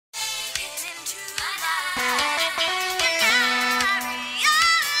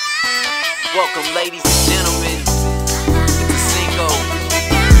Welcome, ladies and gentlemen. It's a single.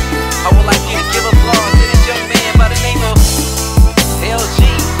 I would like you to give applause to this young man by the name of LG.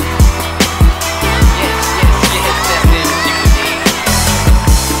 Yes, that's the energy we need.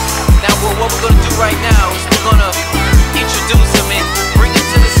 Now, what we're gonna do right now is we're gonna introduce him and bring him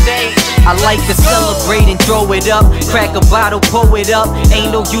to the stage. I like to celebrate and throw it up, crack a bottle, pull it up. Ain't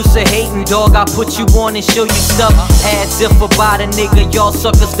no use of hating, dog. I put you on and show you stuff. As if about a nigga, y'all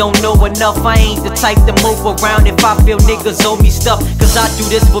suckers don't know enough. I ain't the type to move around if I feel niggas owe me stuff. Cause I do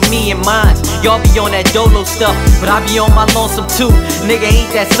this for me and mine. Y'all be on that dolo stuff, but I be on my lonesome too. Nigga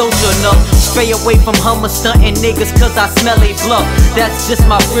ain't that social enough. Stray away from Hummer stunting niggas cause I smell a bluff. That's just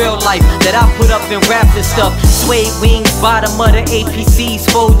my real life that I put up in raps and stuff. Suede wings, bottom of the APCs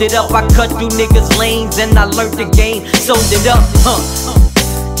folded up. I cut through niggas' lanes and I learned the game, sold it up,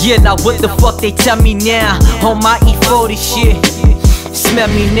 Yeah, now what the fuck they tell me now? On my E40 shit, smell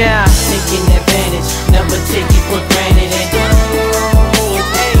me now. Taking advantage, never take it for granted. And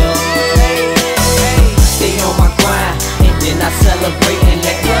stay on my grind, and then I celebrate and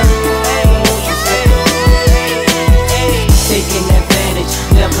let go. Taking advantage,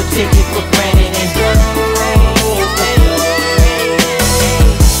 never take it for granted. And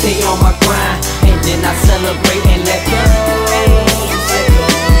stay on my grind, and then I celebrate and let go.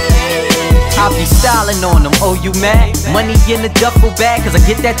 I be styling on them, oh you mad? Money in the duffel bag, cause I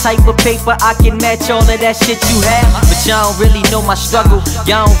get that type of paper I can match all of that shit you have. But y'all don't really know my struggle,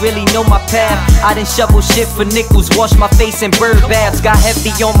 y'all don't really know my path. I done shovel shit for nickels, wash my face in bird baths. Got heavy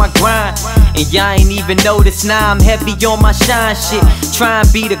on my grind, and y'all ain't even noticed. Now I'm heavy on my shine shit, trying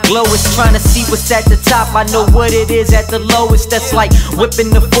to be the glowest, trying to see what's at the top. I know what it is at the lowest. That's like whipping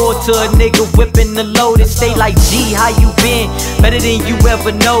the Ford to a nigga whipping the Lotus. They like, G, how you been? Better than you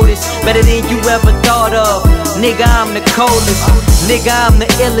ever noticed, better than you ever thought of. Nigga, I'm the coldest, nigga, I'm the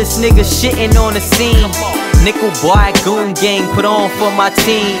illest. Nigga shitting on the scene. Nickel boy, goon gang, put on for my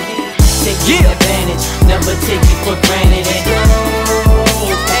team. Taking advantage, never take it for granted.